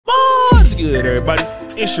good, everybody?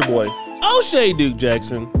 It's your boy, O'Shea Duke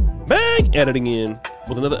Jackson, back at it again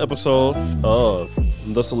with another episode of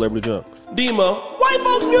The Celebrity Junk. Demo, white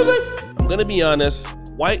folks music! I'm gonna be honest,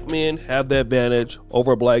 white men have the advantage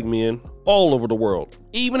over black men all over the world,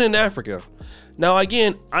 even in Africa. Now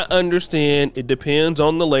again, I understand it depends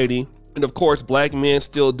on the lady, and of course black men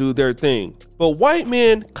still do their thing. But white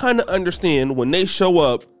men kind of understand when they show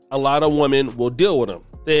up, a lot of women will deal with them.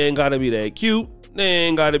 They ain't gotta be that cute, they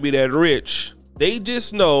ain't gotta be that rich. They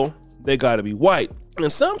just know they gotta be white.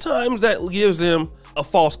 And sometimes that gives them a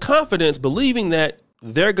false confidence, believing that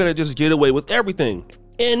they're gonna just get away with everything.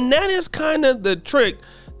 And that is kind of the trick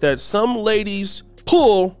that some ladies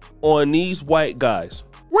pull on these white guys.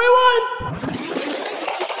 Rewind!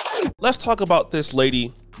 Let's talk about this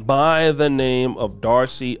lady by the name of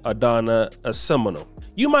Darcy Adana Asemano.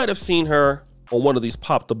 You might have seen her on one of these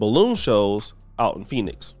Pop the Balloon shows out in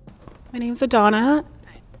Phoenix. My name's Adana.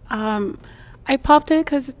 I popped it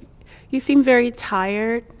because you seem very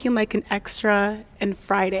tired, looking like an extra in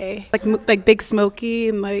Friday, like Big Smokey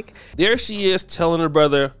and like. There she is telling her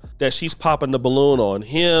brother that she's popping the balloon on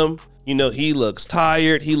him. You know, he looks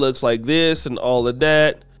tired, he looks like this and all of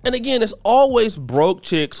that. And again, it's always broke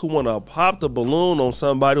chicks who want to pop the balloon on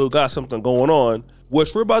somebody who got something going on,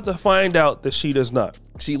 which we're about to find out that she does not.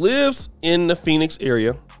 She lives in the Phoenix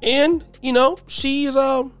area, and you know, she's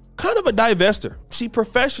kind of a divester. She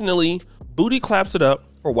professionally booty claps it up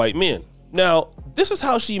for white men. Now, this is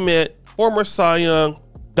how she met former Cy Young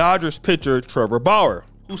Dodgers pitcher Trevor Bauer,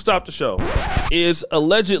 who stopped the show. Is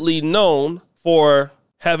allegedly known for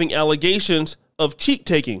having allegations of cheek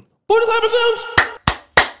taking. Booty clapping sounds.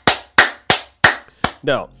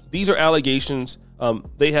 Now, these are allegations.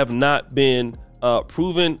 They have not been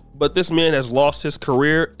proven, but this man has lost his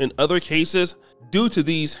career in other cases due to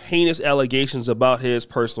these heinous allegations about his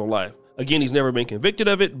personal life. Again, he's never been convicted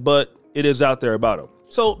of it, but it is out there about him.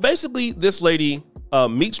 So basically, this lady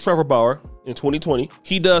meets Trevor Bauer in 2020.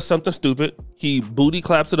 He does something stupid. He booty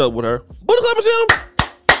claps it up with her. Booty clapping sound.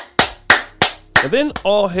 And then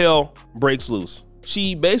all hell breaks loose.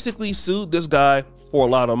 She basically sued this guy for a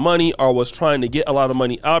lot of money, or was trying to get a lot of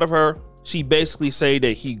money out of her. She basically said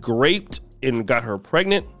that he raped and got her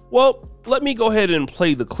pregnant. Well, let me go ahead and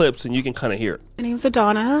play the clips and you can kind of hear it. My name's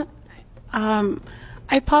Adana.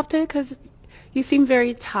 I popped it because you seem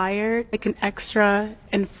very tired, like an extra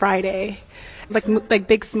in Friday, like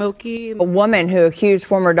Big Smokey. A woman who accused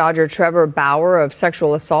former Dodger Trevor Bauer of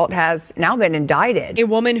sexual assault has now been indicted. A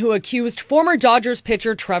woman who accused former Dodgers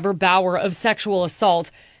pitcher Trevor Bauer of sexual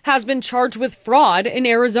assault has been charged with fraud in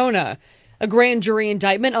Arizona. A grand jury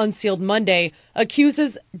indictment unsealed Monday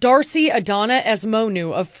accuses Darcy Adana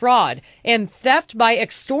Asemano of fraud and theft by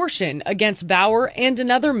extortion against Bauer and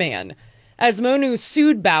another man. Asemano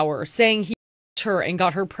sued Bauer, saying he raped her and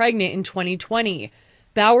got her pregnant in 2020.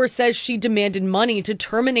 Bauer says she demanded money to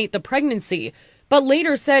terminate the pregnancy, but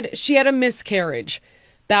later said she had a miscarriage.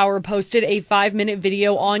 Bauer posted a 5-minute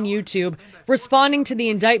video on YouTube responding to the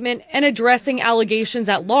indictment and addressing allegations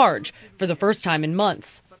at large for the first time in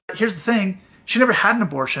months. Here's the thing, she never had an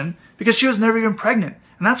abortion because she was never even pregnant,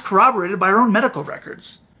 and that's corroborated by her own medical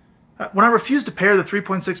records. When I refused to pay her the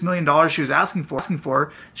 $3.6 million she was asking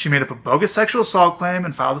for, she made up a bogus sexual assault claim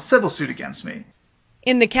and filed a civil suit against me.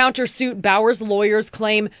 In the countersuit, Bauer's lawyers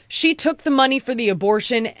claim she took the money for the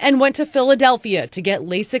abortion and went to Philadelphia to get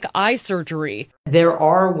LASIK eye surgery. There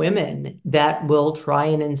are women that will try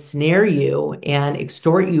and ensnare you and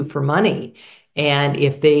extort you for money. And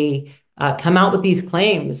if they come out with these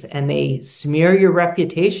claims and they smear your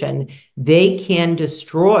reputation, they can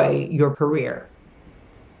destroy your career.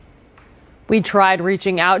 We tried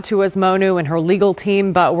reaching out to Asemano and her legal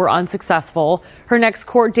team, but were unsuccessful. Her next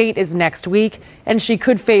court date is next week, and she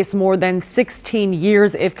could face more than 16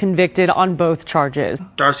 years if convicted on both charges.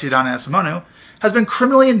 Darcy Adana Asemano has been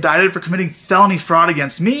criminally indicted for committing felony fraud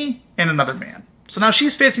against me and another man. So now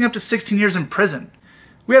she's facing up to 16 years in prison.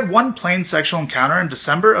 We had one plain sexual encounter in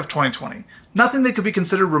December of 2020. Nothing that could be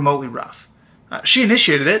considered remotely rough. She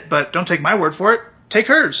initiated it, but don't take my word for it. Take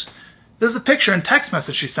hers. This is a picture and text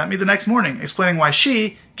message she sent me the next morning, explaining why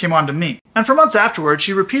she came on to me. And for months afterwards,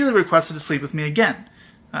 she repeatedly requested to sleep with me again.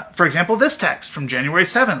 For example, this text from January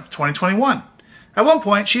 7th, 2021. At one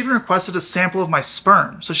point, she even requested a sample of my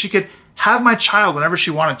sperm so she could have my child whenever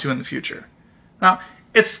she wanted to in the future. Now,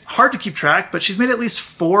 it's hard to keep track, but she's made at least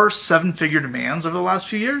 4 7-figure demands over the last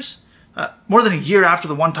few years. More than a year after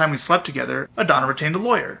the one time we slept together, Adana retained a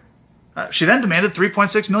lawyer. She then demanded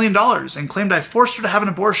 $3.6 million and claimed I forced her to have an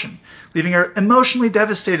abortion, leaving her emotionally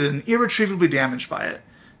devastated and irretrievably damaged by it.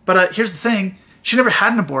 But here's the thing, she never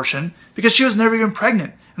had an abortion because she was never even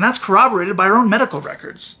pregnant, and that's corroborated by her own medical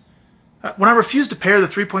records. When I refused to pay her the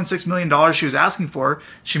 $3.6 million she was asking for,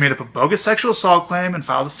 she made up a bogus sexual assault claim and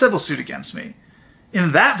filed a civil suit against me.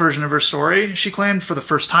 In that version of her story, she claimed, for the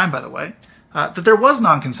first time by the way, that there was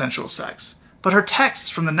non-consensual sex, but her texts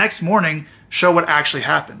from the next morning show what actually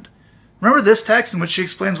happened. Remember this text in which she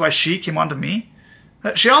explains why she came on to me?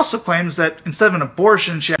 She also claims that instead of an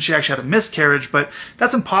abortion, she actually had a miscarriage, but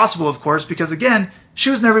that's impossible, of course, because again,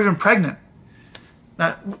 she was never even pregnant.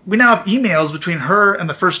 We now have emails between her and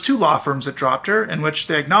the first two law firms that dropped her, in which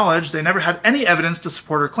they acknowledge they never had any evidence to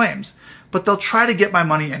support her claims, but they'll try to get my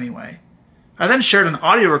money anyway. I then shared an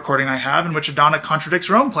audio recording I have in which Adana contradicts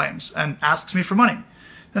her own claims and asks me for money.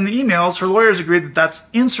 In the emails, her lawyers agreed that that's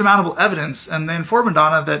insurmountable evidence, and they inform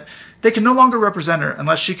Adana that they can no longer represent her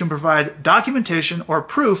unless she can provide documentation or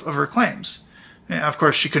proof of her claims. Of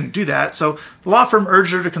course, she couldn't do that, so the law firm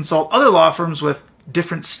urged her to consult other law firms with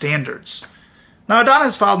different standards. Now, Adana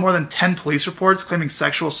has filed more than 10 police reports claiming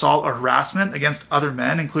sexual assault or harassment against other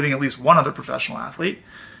men, including at least one other professional athlete.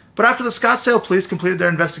 But after the Scottsdale police completed their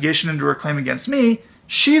investigation into her claim against me,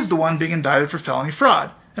 she's the one being indicted for felony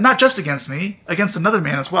fraud. And not just against me, against another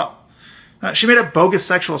man as well. She made up bogus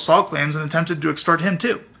sexual assault claims and attempted to extort him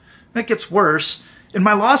too. And it gets worse. In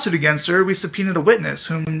my lawsuit against her, we subpoenaed a witness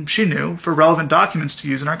whom she knew for relevant documents to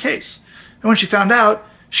use in our case. And when she found out,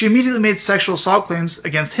 she immediately made sexual assault claims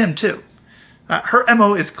against him too. Her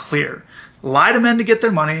MO is clear. Lie to men to get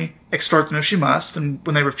their money, extort them if she must, and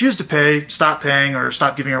when they refuse to pay, stop paying or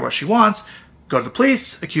stop giving her what she wants, go to the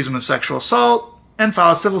police, accuse them of sexual assault, and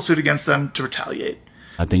file a civil suit against them to retaliate.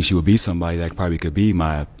 I think she would be somebody that probably could be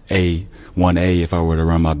my A1A if I were to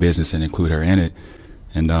run my business and include her in it.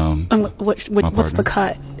 And what's the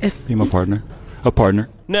cut? Be my partner. A partner.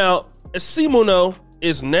 Now, Simono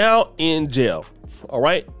is now in jail, all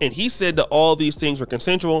right? And he said that all these things were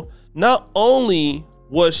consensual. Not only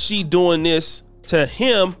was she doing this to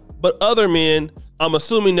him, but other men, I'm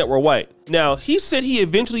assuming, that were white. Now, he said he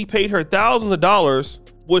eventually paid her thousands of dollars,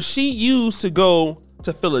 which she used to go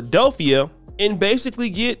to Philadelphia and basically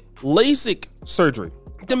get LASIK surgery.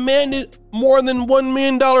 Demanded more than $1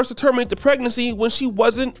 million to terminate the pregnancy when she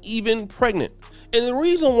wasn't even pregnant. And the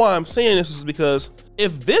reason why I'm saying this is because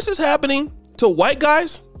if this is happening to white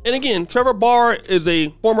guys, and again, Trevor Bauer is a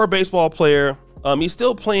former baseball player. He's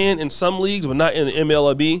still playing in some leagues, but not in the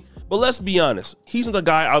MLB. But let's be honest, he's the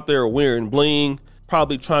guy out there wearing bling,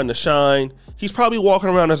 probably trying to shine. He's probably walking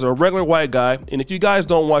around as a regular white guy. And if you guys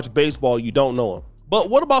don't watch baseball, you don't know him. But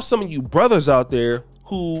what about some of you brothers out there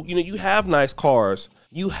who, you have nice cars,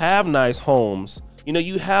 you have nice homes,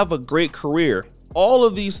 you have a great career, all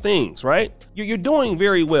of these things, right? You're doing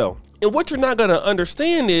very well. And what you're not gonna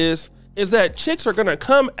understand is that chicks are gonna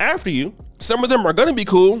come after you. Some of them are gonna be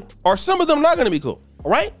cool, or some of them not gonna be cool,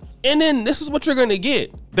 all right? And then this is what you're gonna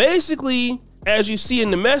get. Basically, as you see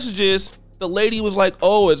in the messages, the lady was like,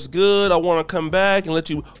 oh, it's good, I wanna come back and let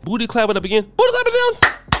you booty clap it up again. Booty clap it sounds.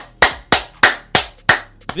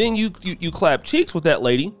 Then you clap cheeks with that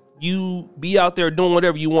lady. You be out there doing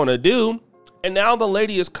whatever you wanna do. And now the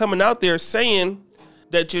lady is coming out there saying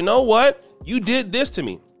that, you know what? You did this to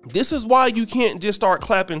me. This is why you can't just start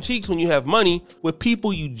clapping cheeks when you have money with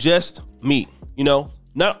people you just meet.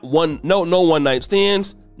 Not no one night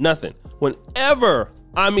stands, nothing. Whenever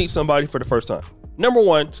I meet somebody for the first time, number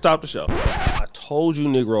one, stop the show. I told you,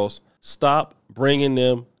 Negroes, stop bringing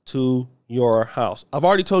them to your house. I've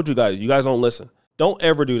already told you guys don't listen. Don't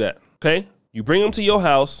ever do that, okay? You bring them to your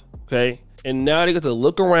house, okay? And now they get to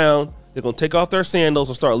look around. They're gonna take off their sandals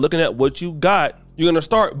and start looking at what you got. You're gonna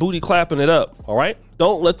start booty clapping it up, all right?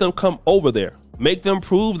 Don't let them come over there. Make them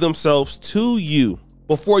prove themselves to you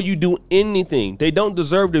before you do anything. They don't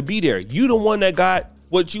deserve to be there. You the one that got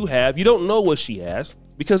what you have. You don't know what she has,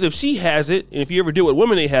 because if she has it, and if you ever deal with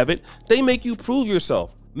women, they have it, they make you prove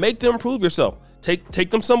yourself. Make them prove yourself.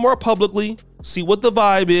 Take them somewhere publicly, see what the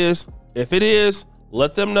vibe is. If it is,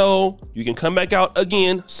 let them know. You can come back out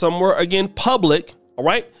again, somewhere again public, all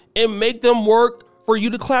right? And make them work for you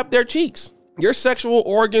to clap their cheeks. Your sexual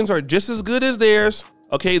organs are just as good as theirs,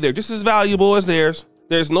 okay? They're just as valuable as theirs.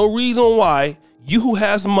 There's no reason why you who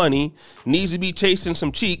has money needs to be chasing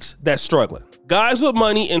some cheeks that's struggling. Guys with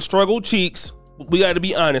money and struggle cheeks, we gotta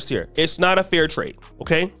be honest here. It's not a fair trade,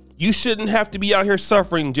 okay? You shouldn't have to be out here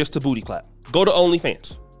suffering just to booty clap. Go to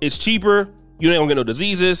OnlyFans. It's cheaper, you don't get no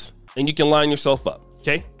diseases, and you can line yourself up,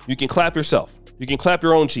 okay? You can clap yourself. You can clap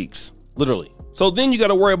your own cheeks, literally. So then you got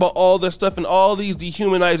to worry about all this stuff and all these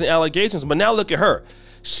dehumanizing allegations. But now look at her.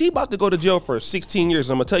 She about to go to jail for 16 years.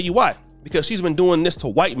 I'm going to tell you why. Because she's been doing this to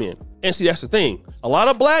white men. And see, that's the thing. A lot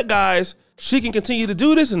of black guys she can continue to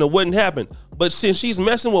do this and it wouldn't happen. But since she's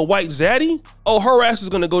messing with white Zaddy, oh, her ass is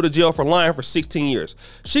gonna go to jail for lying for 16 years.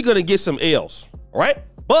 She gonna get some L's, all right?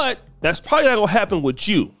 But that's probably not gonna happen with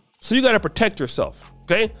you. So you gotta protect yourself,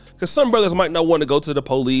 okay? Because some brothers might not want to go to the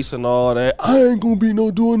police and all that. I ain't gonna be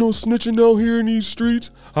doing no snitching out here in these streets.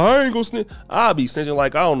 I ain't gonna snitch. I'll be snitching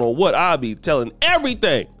like I don't know what. I'll be telling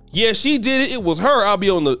everything. Yeah, she did it. It was her. I'll be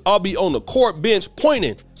on the court bench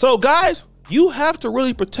pointing. So guys, you have to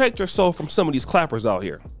really protect yourself from some of these clappers out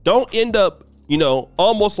here. Don't end up, you know,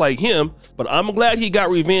 almost like him. But I'm glad he got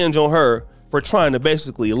revenge on her for trying to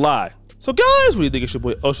basically lie. So guys, what do you think? It's your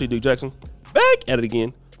boy O'Shea Duke Jackson back at it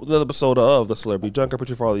again with another episode of the Celebrity Junker. Put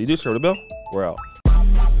your follow. You do subscribe to the bell. We're out.